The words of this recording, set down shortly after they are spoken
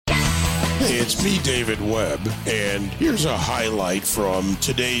Hey, it's me, David Webb, and here's a highlight from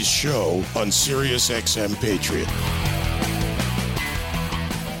today's show on Sirius XM Patriot.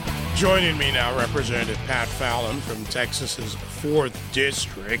 Joining me now, Representative Pat Fallon from Texas's 4th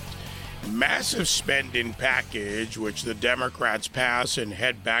District. Massive spending package, which the Democrats pass and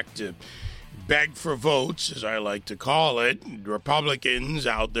head back to beg for votes, as I like to call it. Republicans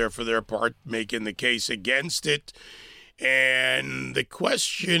out there for their part making the case against it. And the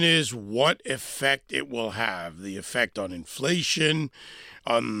question is what effect it will have, the effect on inflation,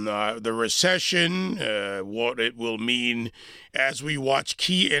 on the recession, what it will mean as we watch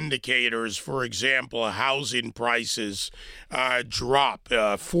key indicators. For example, housing prices drop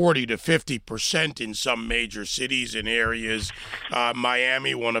 40 to 50% in some major cities and areas.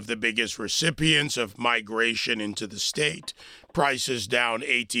 Miami, one of the biggest recipients of migration into the state. Prices down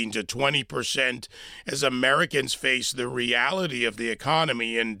 18 to 20% as Americans face the reality of the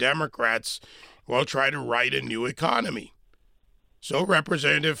economy and Democrats, well, try to write a new economy. So,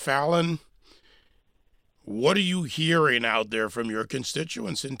 Representative Fallon, what are you hearing out there from your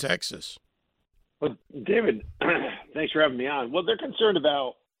constituents in Texas? Well, David, thanks for having me on. Well, they're concerned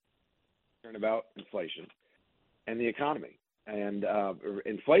about inflation and the economy. And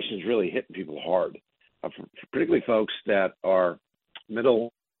inflation is really hitting people hard. Particularly folks that are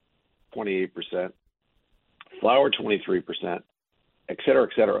middle, 28%, flour, 23%, et cetera, et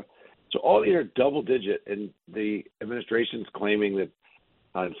cetera. So all these are double digit, and the administration's claiming that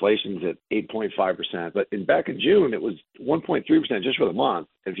inflation's at 8.5%. But back in June, it was 1.3% just for the month.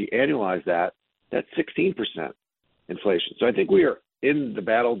 And if you annualize that, that's 16% inflation. So I think we are in the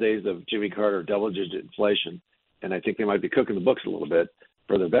battle days of Jimmy Carter double digit inflation, and I think they might be cooking the books a little bit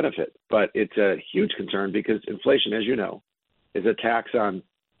for their benefit. But it's a huge concern because inflation, as you know, is a tax on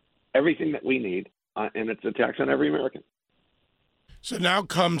everything that we need, and it's a tax on every American. So now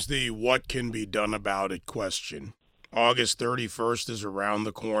comes the what can be done about it question. August 31st is around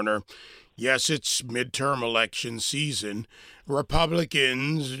the corner. Yes, it's midterm election season.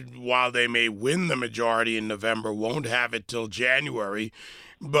 Republicans, while they may win the majority in November, won't have it till January.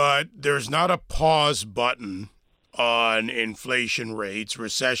 But there's not a pause button on inflation rates,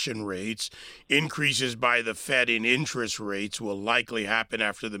 recession rates. Increases by the Fed in interest rates will likely happen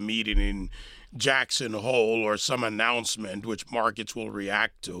after the meeting in Jackson Hole or some announcement which markets will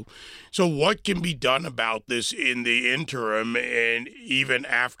react to. So what can be done about this in the interim and even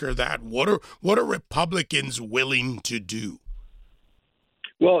after that? What are Republicans willing to do?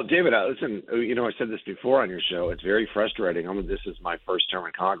 Well, David, listen, I said this before on your show. It's very frustrating. This is my first term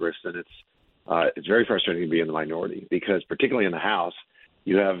in Congress, and it's very frustrating to be in the minority because particularly in the House,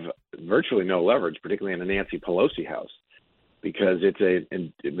 you have virtually no leverage, particularly in the Nancy Pelosi House, because it's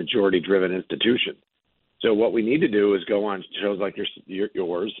a majority-driven institution. So what we need to do is go on shows like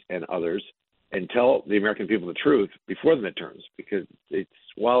yours and others and tell the American people the truth before the midterms, because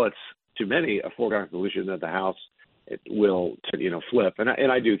while it's to many a foregone conclusion that the House it will flip,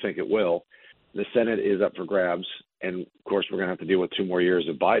 and I do think it will. The Senate is up for grabs, and of course we're going to have to deal with 2 more years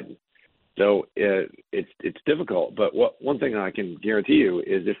of Biden. So it's difficult, but one thing I can guarantee you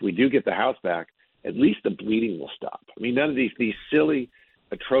is if we do get the House back, at least the bleeding will stop. I mean, none of these silly,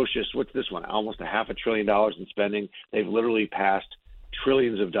 atrocious, what's this one, almost $500 billion in spending. They've literally passed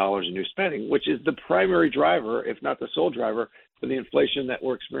trillions of dollars in new spending, which is the primary driver, if not the sole driver, for the inflation that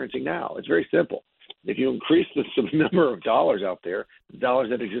we're experiencing now. It's very simple. If you increase the number of dollars out there, the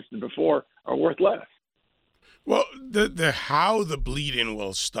dollars that existed before are worth less. Well, the how the bleeding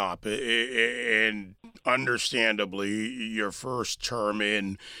will stop, and understandably, your first term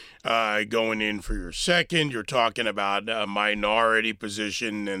in, going in for your second, you're talking about a minority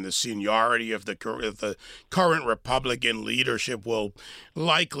position, and the seniority of the current Republican leadership will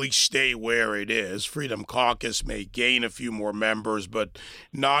likely stay where it is. Freedom Caucus may gain a few more members, but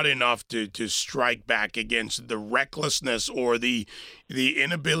not enough to strike back against the recklessness or the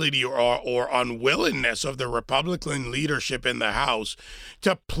inability or unwillingness of the Republican leadership in the House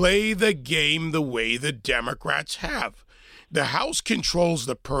to play the game the way the Democrats have. The House controls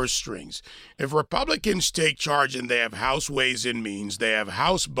the purse strings. If Republicans take charge and they have House Ways and Means, they have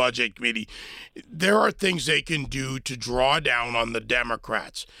House Budget Committee, there are things they can do to draw down on the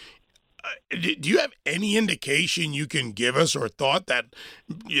Democrats. Do you have any indication you can give us or thought that,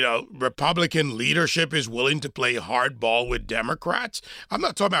 Republican leadership is willing to play hardball with Democrats? I'm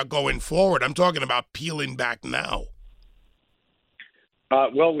not talking about going forward. I'm talking about peeling back now.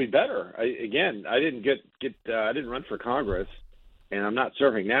 Well, we better. I didn't run for Congress, and I'm not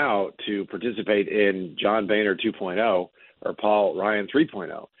serving now to participate in John Boehner 2.0 or Paul Ryan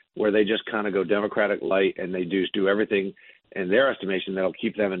 3.0, where they just kind of go Democratic light and they do everything in their estimation that'll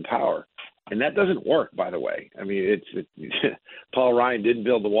keep them in power. And that doesn't work, by the way. I mean, Paul Ryan didn't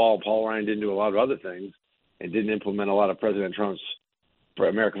build the wall. Paul Ryan didn't do a lot of other things and didn't implement a lot of President Trump's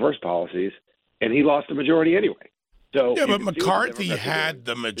America First policies, and he lost the majority anyway. So yeah, but McCarthy had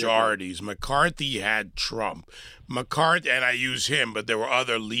the majorities. McCarthy had Trump. McCarthy, and I use him, but there were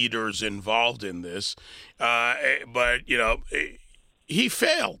other leaders involved in this. But, he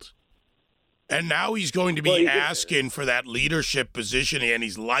failed. And now he's going to be asking for that leadership position, and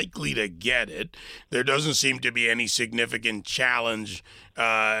he's likely to get it. There doesn't seem to be any significant challenge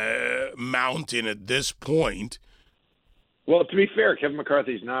mounting at this point. Well, to be fair, Kevin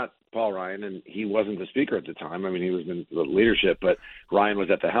McCarthy's not Paul Ryan, and he wasn't the speaker at the time. I mean, he was in the leadership, but Ryan was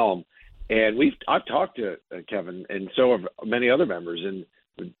at the helm. And I've talked to Kevin, and so have many other members, and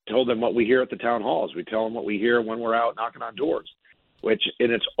we told them what we hear at the town halls. We tell them what we hear when we're out knocking on doors. And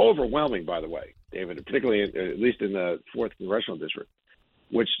it's overwhelming, by the way, David, particularly at least in the 4th Congressional District,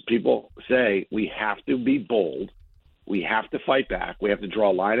 which people say we have to be bold, we have to fight back, we have to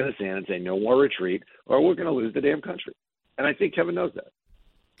draw a line in the sand and say no more retreat, or we're going to lose the damn country. And I think Kevin knows that.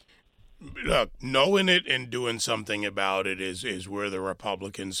 Look, knowing it and doing something about it is where the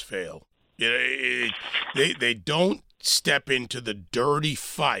Republicans fail. They don't step into the dirty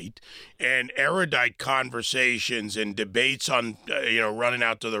fight and erudite conversations and debates on, running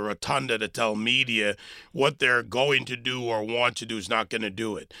out to the rotunda to tell media what they're going to do or want to do is not going to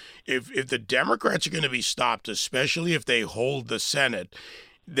do it. If the Democrats are going to be stopped, especially if they hold the Senate,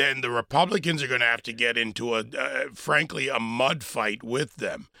 then the Republicans are going to have to get into frankly, a mud fight with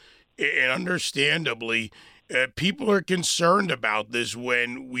them. And understandably, people are concerned about this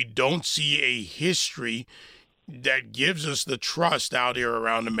when we don't see a history that gives us the trust out here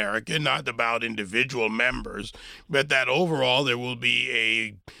around America, not about individual members, but that overall there will be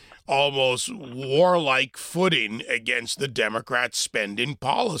a almost warlike footing against the Democrats' spending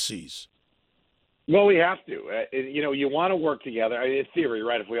policies. Well, we have to. You want to work together. In theory,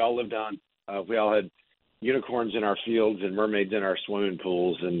 right? If we all lived on, if we all had unicorns in our fields and mermaids in our swimming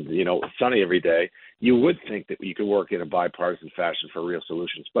pools and, sunny every day, you would think that you could work in a bipartisan fashion for real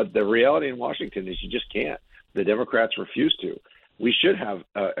solutions. But the reality in Washington is you just can't. The Democrats refuse to. We should have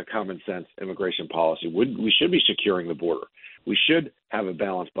a common sense immigration policy. We should be securing the border. We should have a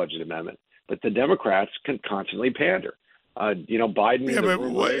balanced budget amendment. But the Democrats can constantly pander. Biden. Yeah,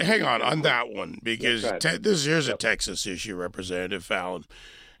 but hang on that one, because here's a Texas issue, Representative Fallon.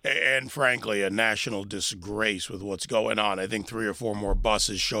 And frankly, a national disgrace with what's going on. I think 3 or 4 more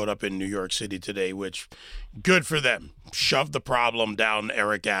buses showed up in New York City today, which, good for them. Shoved the problem down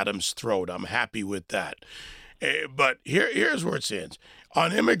Eric Adams' throat. I'm happy with that. But here's where it stands.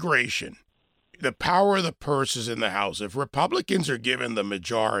 On immigration, the power of the purse is in the House. If Republicans are given the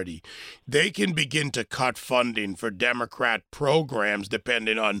majority, they can begin to cut funding for Democrat programs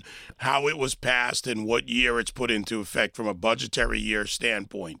depending on how it was passed and what year it's put into effect from a budgetary year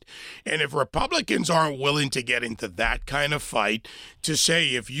standpoint. And if Republicans aren't willing to get into that kind of fight to say,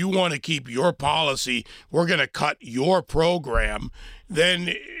 if you want to keep your policy, we're going to cut your program,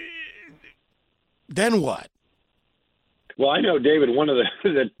 then what? Well, I know, David, one of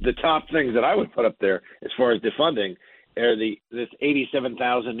the top things that I would put up there as far as defunding are this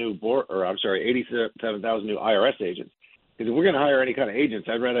 87,000 new 87,000 new IRS agents. Because if we're going to hire any kind of agents,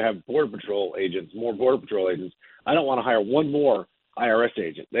 I'd rather have Border Patrol agents, more Border Patrol agents. I don't want to hire one more IRS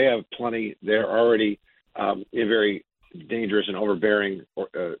agent. They have plenty. They're already a very dangerous and overbearing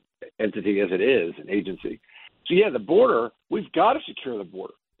entity as it is, an agency. So, yeah, the border, we've got to secure the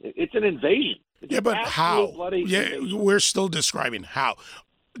border. It's an invasion. Yeah, but how? Yeah, we're still describing how.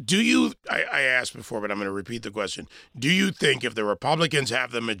 I asked before, but I'm going to repeat the question. Do you think if the Republicans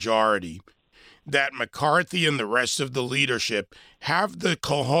have the majority, that McCarthy and the rest of the leadership have the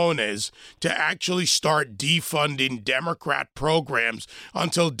cojones to actually start defunding Democrat programs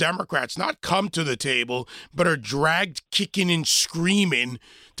until Democrats not come to the table, but are dragged kicking and screaming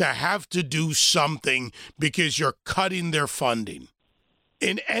to have to do something because you're cutting their funding?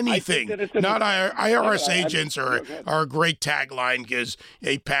 In anything, not IRS agents are a great tagline because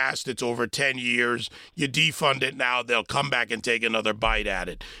they passed. It's over 10 years. You defund it now, they'll come back and take another bite at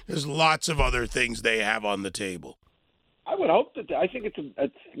it. There's lots of other things they have on the table. I would hope that. I think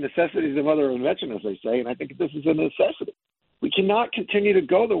it's necessity is the mother of invention, as they say, and I think this is a necessity. We cannot continue to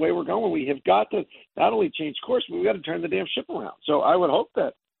go the way we're going. We have got to not only change course, but we've got to turn the damn ship around. So I would hope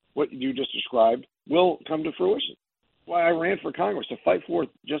that what you just described will come to fruition. Why I ran for Congress, to fight for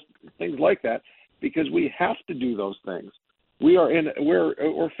just things like that, because we have to do those things.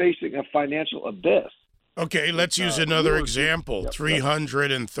 We're facing a financial abyss, Okay, let's use another example. Yep.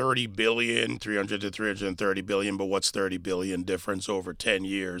 330 billion, 300 to 330 billion, but what's 30 billion difference over 10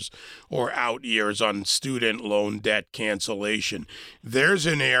 years or out years on student loan debt cancellation? There's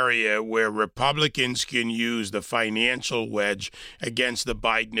an area where Republicans can use the financial wedge against the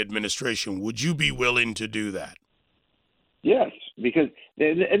Biden administration. Would you be willing to do that? Yes, because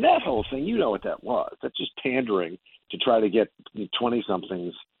and that whole thing, you know what that was. That's just pandering to try to get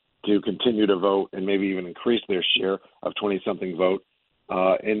 20-somethings to continue to vote and maybe even increase their share of 20-something vote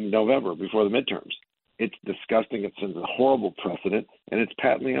in November before the midterms. It's disgusting. It sends a horrible precedent, and it's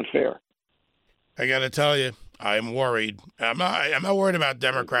patently unfair. I got to tell you, I'm worried. I'm not worried about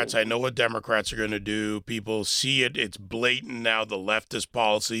Democrats. I know what Democrats are going to do. People see it. It's blatant now. The leftist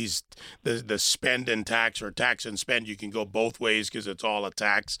policies, the spend and tax or tax and spend, you can go both ways because it's all a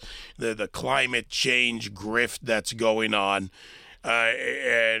tax. The climate change grift that's going on. You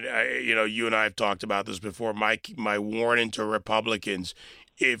and I have talked about this before. My warning to Republicans,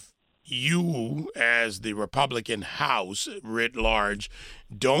 if you, as the Republican House writ large,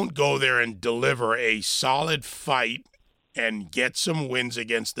 don't go there and deliver a solid fight and get some wins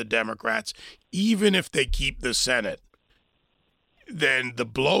against the Democrats, even if they keep the Senate, then the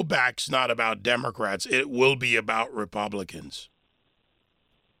blowback's not about Democrats. It will be about Republicans.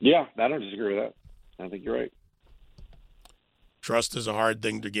 Yeah, I don't disagree with that. I think you're right. Trust is a hard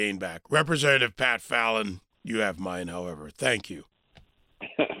thing to gain back. Representative Pat Fallon, you have mine, however. Thank you.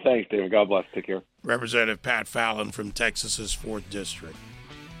 Thanks, David. God bless. Take care. Representative Pat Fallon from Texas's 4th District.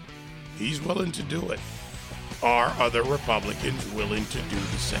 He's willing to do it. Are other Republicans willing to do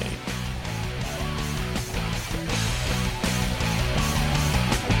the same?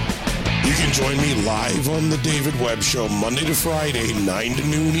 You can join me live on The David Webb Show Monday to Friday, 9 to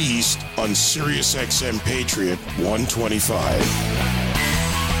noon East on SiriusXM Patriot 125.